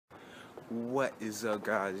What is up,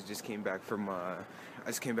 guys? I just came back from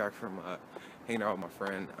hanging out with my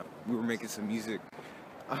friend. We were making some music,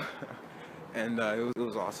 and it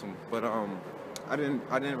was awesome. But I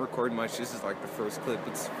didn't record much. This is like the first clip.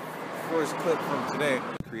 It's the first clip from today.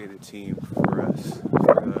 Created team for us,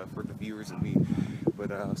 for the viewers and me.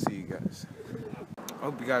 But I'll see you guys. I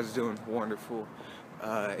hope you guys are doing wonderful.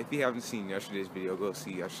 If you haven't seen yesterday's video, go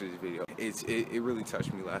see yesterday's video. It really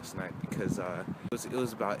touched me last night because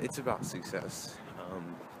it's about success.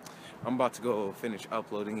 I'm about to go finish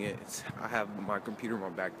uploading it. I have my computer in my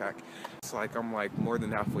backpack. It's like I'm like more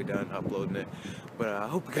than halfway done uploading it. But I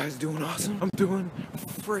hope you guys are doing awesome. I'm doing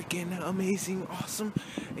freaking amazing, awesome.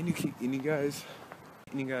 And you guys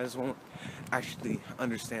won't actually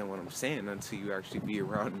understand what I'm saying until you actually be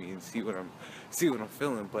around me and see what I'm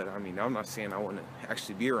feeling. But I mean, I'm not saying I want to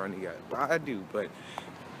actually be around you guys, but I do. But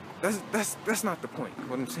that's not the point.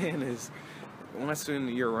 What I'm saying is, once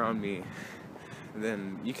you're around me,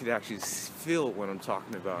 then you could actually feel what I'm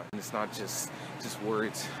talking about, and it's not just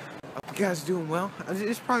words. You guys doing well?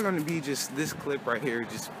 It's probably going to be just this clip right here,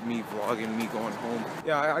 just me vlogging, me going home.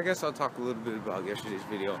 Yeah, I guess I'll talk a little bit about yesterday's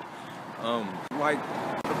video. Like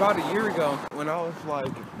about a year ago, when I was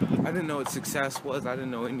like, I didn't know what success was. I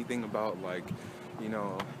didn't know anything about like,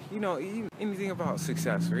 anything about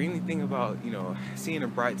success or anything about, seeing a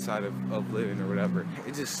bright side of living or whatever.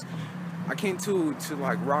 I came to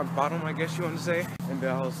like rock bottom, I guess you want to say. And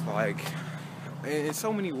I was like, in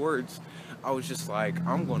so many words, I was just like,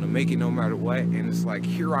 I'm going to make it no matter what. And it's like,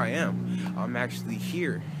 here I am. I'm actually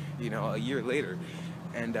here, a year later.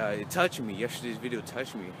 And it touched me. Yesterday's video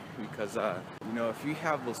touched me because, if you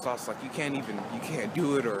have those thoughts like you can't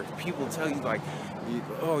do it, or people tell you like,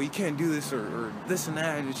 oh, you can't do this or this and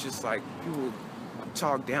that, and it's just like people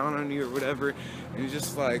talk down on you or whatever, and it's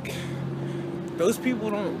just like, those people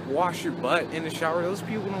don't wash your butt in the shower. Those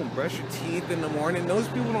people don't brush your teeth in the morning. Those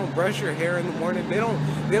people don't brush your hair in the morning. They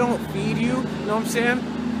don't feed you. You know what I'm saying?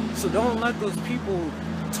 So don't let those people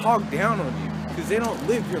talk down on you, because they don't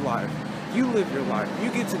live your life. You live your life. You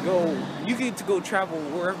get to go travel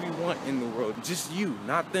wherever you want in the world. Just you,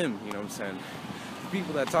 not them, you know what I'm saying? The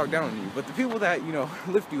people that talk down on you. But the people that,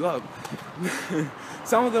 lift you up,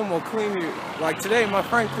 some of them will clean you. Like today, my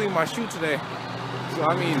friend cleaned my shoe today. So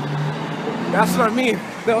I mean, that's what I mean.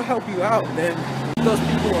 They'll help you out, then those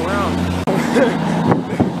people around.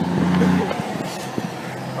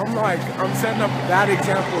 I'm setting up a bad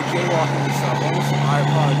example of jaywalking and stuff. I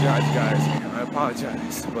apologize, guys. I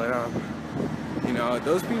apologize. But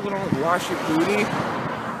those people don't wash your booty.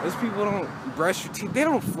 Those people don't brush your teeth. They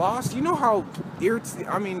don't floss. You know how irritating.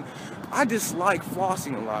 I mean, I dislike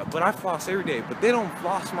flossing a lot, but I floss every day. But they don't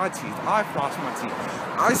floss my teeth. I floss my teeth.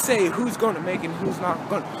 I say who's going to make it, and who's not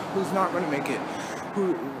going to make it.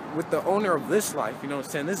 With the owner of this life, you know what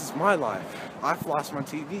I'm saying? This is my life. I floss my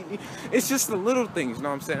teeth. It's just the little things, you know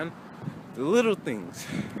what I'm saying? The little things.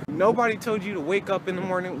 Nobody told you to wake up in the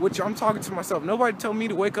morning, which I'm talking to myself. Nobody told me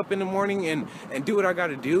to wake up in the morning and do what I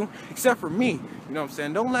gotta do, except for me. You know what I'm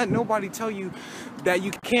saying? Don't let nobody tell you that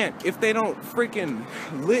you can't if they don't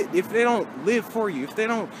if they don't live for you, if they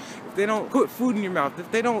don't put food in your mouth, if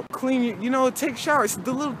they don't clean you, take showers,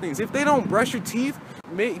 the little things. If they don't brush your teeth,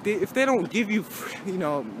 if they don't give you,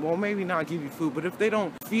 well, maybe not give you food, but if they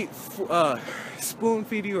don't spoon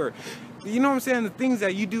feed you, or you know what I'm saying, the things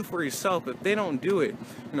that you do for yourself, if they don't do it,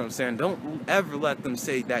 you know what I'm saying, don't ever let them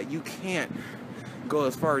say that you can't go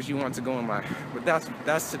as far as you want to go in life. But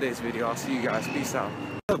that's today's video. I'll see you guys. Peace out.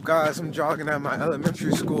 What's up, guys? I'm jogging at my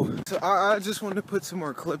elementary school. So I just wanted to put some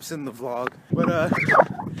more clips in the vlog, but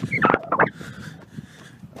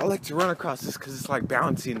I like to run across this because it's like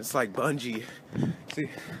bouncy and it's like bungee. See?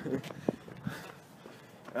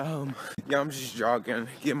 Yeah, I'm just jogging,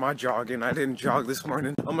 get my jogging. I didn't jog this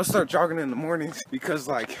morning. I'm gonna start jogging in the mornings because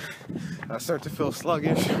like I start to feel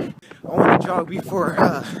sluggish. I want to jog before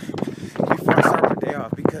I start my day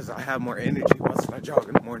off because I have more energy once I jog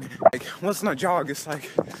in the morning. Like once I jog, it's like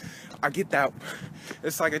I get that.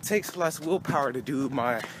 It's like it takes less willpower to do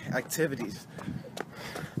my activities.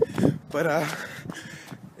 But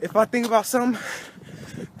if I think about something,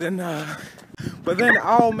 then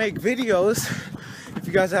I'll make videos. If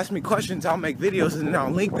you guys ask me questions, I'll make videos and then I'll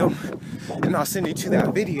link them and I'll send you to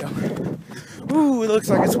that video. Ooh, it looks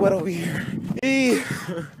like it's wet over here. Hey.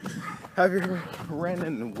 Have you ran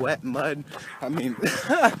in wet mud? I mean,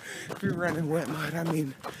 if you ran in wet mud, I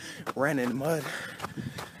mean, ran in mud.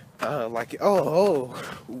 Like, whoa,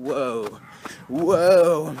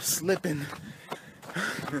 I'm slipping.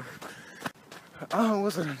 What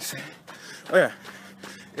was I gonna say? Oh yeah,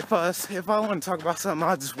 if I want to talk about something,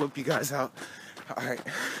 I'll just whip you guys out. All right.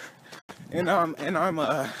 And I'm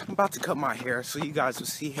about to cut my hair so you guys will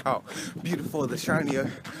see how beautiful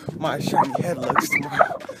my shiny head looks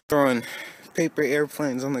tomorrow. Throwing paper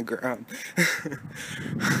airplanes on the ground.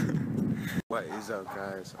 What is up,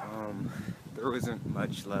 guys? There wasn't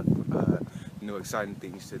much left, no exciting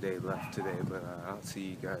things left today, but I'll see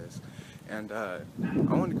you guys. And I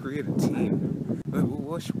want to create a team.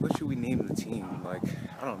 What should we name the team? Like,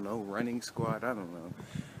 I don't know, running squad. I don't know.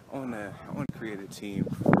 I want to create a team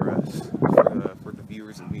for us, for the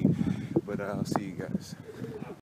viewers and me. But I'll see you guys.